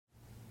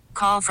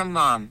call from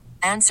mom.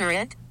 Answer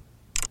it.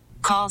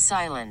 Call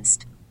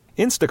silenced.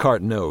 Instacart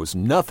knows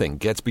nothing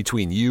gets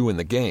between you and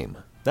the game.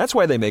 That's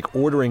why they make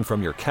ordering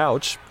from your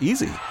couch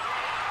easy.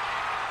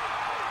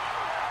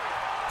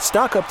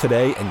 Stock up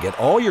today and get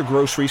all your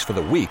groceries for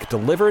the week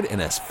delivered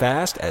in as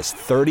fast as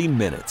 30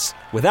 minutes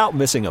without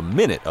missing a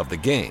minute of the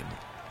game.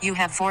 You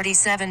have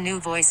 47 new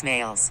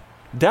voicemails.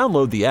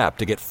 Download the app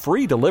to get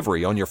free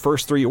delivery on your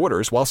first 3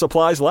 orders while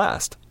supplies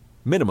last.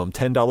 Minimum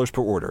 $10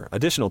 per order.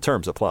 Additional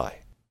terms apply.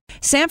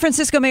 San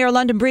Francisco Mayor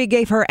London Breed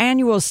gave her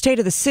annual State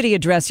of the City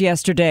address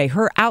yesterday,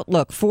 her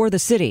outlook for the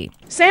city.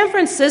 San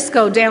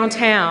Francisco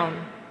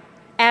downtown,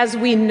 as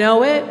we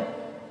know it,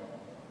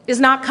 is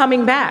not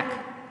coming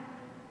back.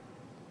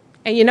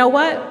 And you know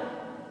what?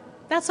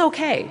 That's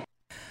okay.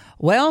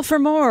 Well, for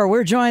more,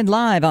 we're joined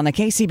live on the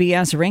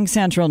KCBS Ring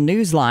Central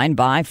Newsline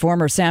by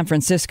former San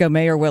Francisco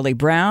Mayor Willie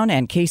Brown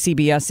and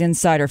KCBS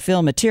insider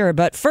Phil Matier.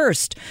 But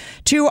first,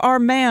 to our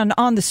man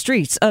on the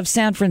streets of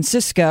San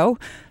Francisco,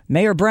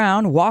 Mayor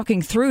Brown,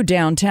 walking through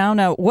downtown.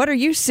 What are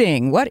you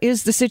seeing? What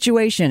is the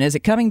situation? Is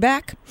it coming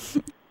back?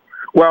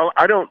 Well,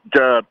 I don't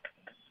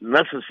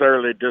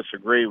necessarily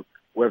disagree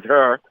with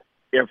her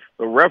if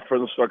the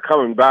reference for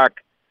coming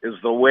back is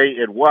the way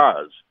it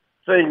was.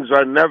 Things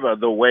are never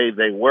the way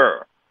they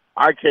were.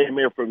 I came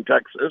here from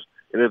Texas,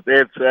 and if they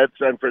had said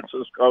San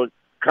Francisco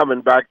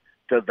coming back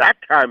to that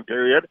time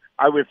period,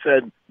 I would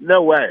say,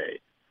 no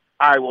way.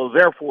 I will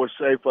therefore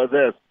say for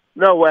this,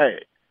 no way.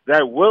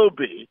 There will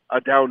be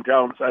a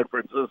downtown San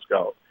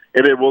Francisco,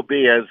 and it will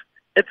be as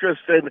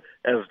interesting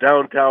as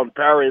downtown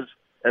Paris,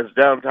 as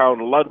downtown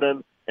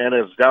London, and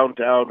as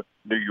downtown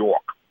New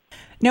York.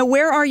 Now,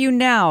 where are you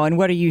now, and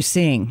what are you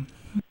seeing?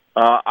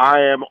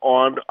 I'm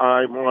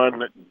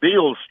on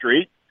Beale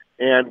Street,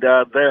 and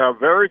there are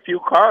very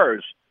few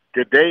cars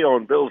today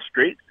on Beale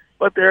Street,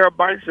 but there are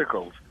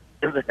bicycles,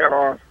 and there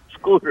are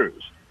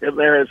scooters, and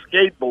there are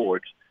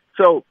skateboards.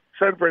 So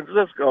San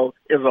Francisco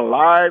is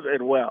alive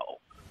and well.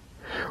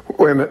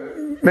 Wait a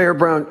minute. Mayor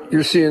Brown,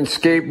 you're seeing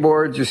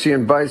skateboards, you're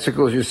seeing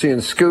bicycles, you're seeing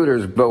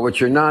scooters, but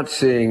what you're not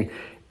seeing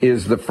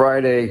is the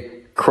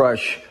Friday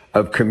crush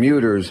of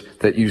commuters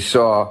that you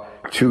saw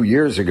 2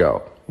 years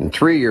ago and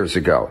 3 years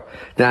ago.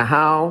 Now,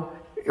 how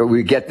do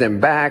we get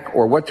them back,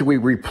 or what do we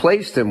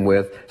replace them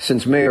with,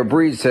 since Mayor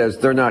Breed says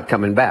they're not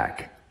coming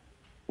back?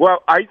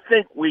 Well, I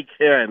think we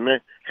can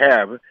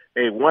have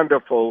a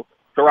wonderful,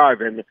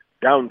 thriving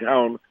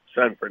downtown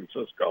San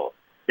Francisco.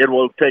 It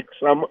will take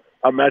some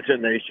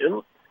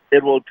imagination,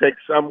 it will take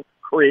some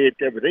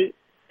creativity,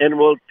 and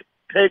will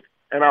take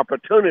an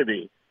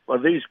opportunity for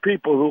these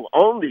people who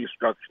own these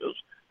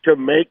structures to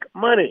make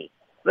money.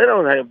 They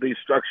don't have these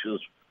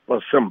structures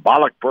for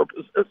symbolic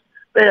purposes.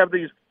 They have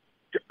these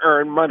to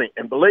earn money.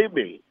 And believe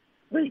me,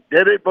 they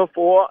did it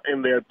before,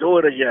 and they'll do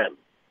it again.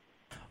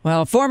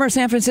 Well, former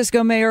San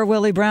Francisco Mayor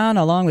Willie Brown,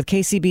 along with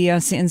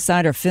KCBS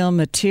insider Phil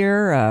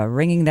Matier,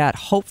 ringing that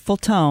hopeful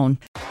tone.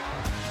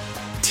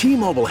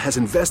 T-Mobile has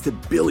invested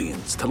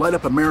billions to light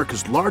up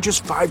America's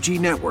largest 5G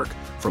network,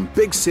 from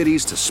big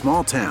cities to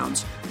small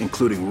towns,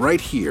 including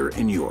right here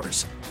in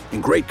yours.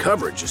 And great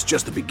coverage is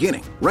just the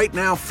beginning. Right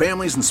now,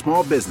 families and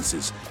small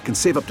businesses can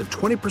save up to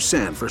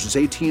 20% versus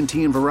AT&T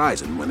and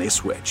Verizon when they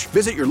switch.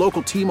 Visit your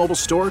local T-Mobile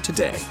store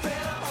today.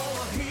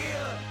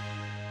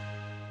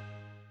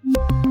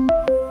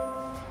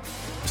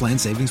 Plan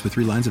savings with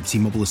 3 lines of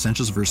T-Mobile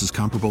Essentials versus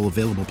comparable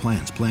available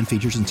plans. Plan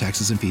features and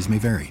taxes and fees may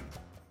vary.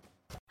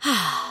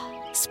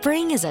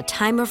 Spring is a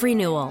time of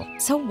renewal,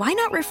 so why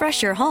not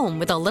refresh your home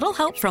with a little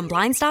help from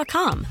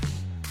Blinds.com?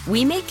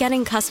 We make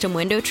getting custom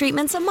window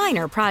treatments a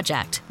minor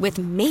project with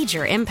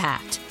major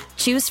impact.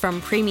 Choose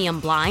from premium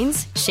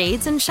blinds,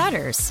 shades, and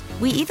shutters.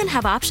 We even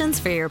have options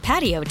for your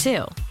patio,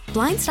 too.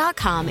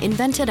 Blinds.com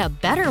invented a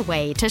better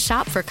way to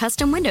shop for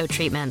custom window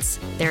treatments.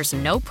 There's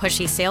no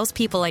pushy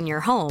salespeople in your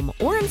home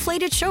or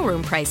inflated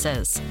showroom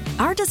prices.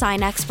 Our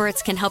design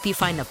experts can help you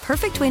find the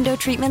perfect window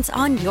treatments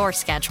on your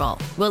schedule.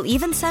 We'll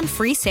even send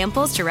free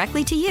samples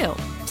directly to you.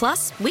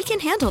 Plus, we can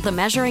handle the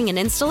measuring and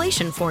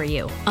installation for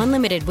you.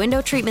 Unlimited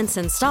window treatments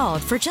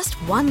installed for just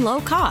one low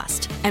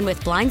cost. And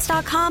with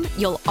Blinds.com,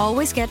 you'll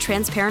always get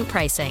transparent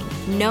pricing.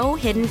 No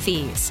hidden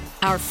fees.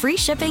 Our free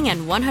shipping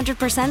and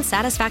 100%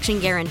 satisfaction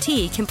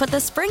guarantee can put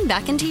the spring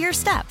back into your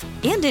step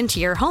and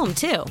into your home,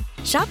 too.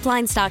 Shop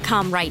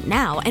Blinds.com right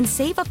now and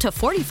save up to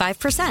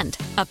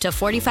 45%. Up to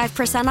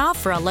 45% off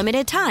for a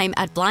limited time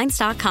at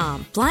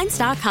Blinds.com.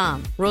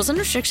 Blinds.com. Rules and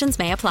restrictions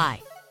may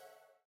apply.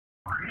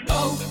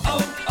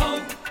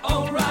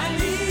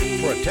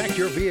 Protect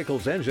your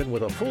vehicle's engine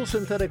with a full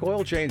synthetic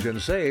oil change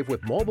and save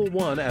with Mobil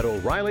 1 at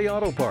O'Reilly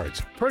Auto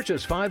Parts.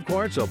 Purchase 5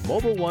 quarts of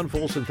Mobil 1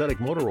 full synthetic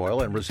motor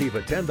oil and receive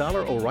a $10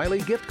 O'Reilly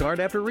gift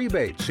card after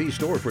rebate. See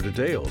store for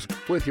details.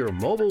 With your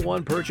Mobil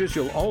 1 purchase,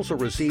 you'll also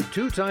receive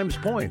 2 times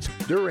points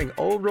during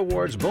O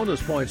Rewards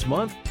Bonus Points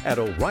Month at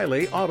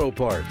O'Reilly Auto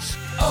Parts.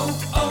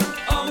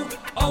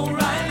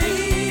 O'Reilly.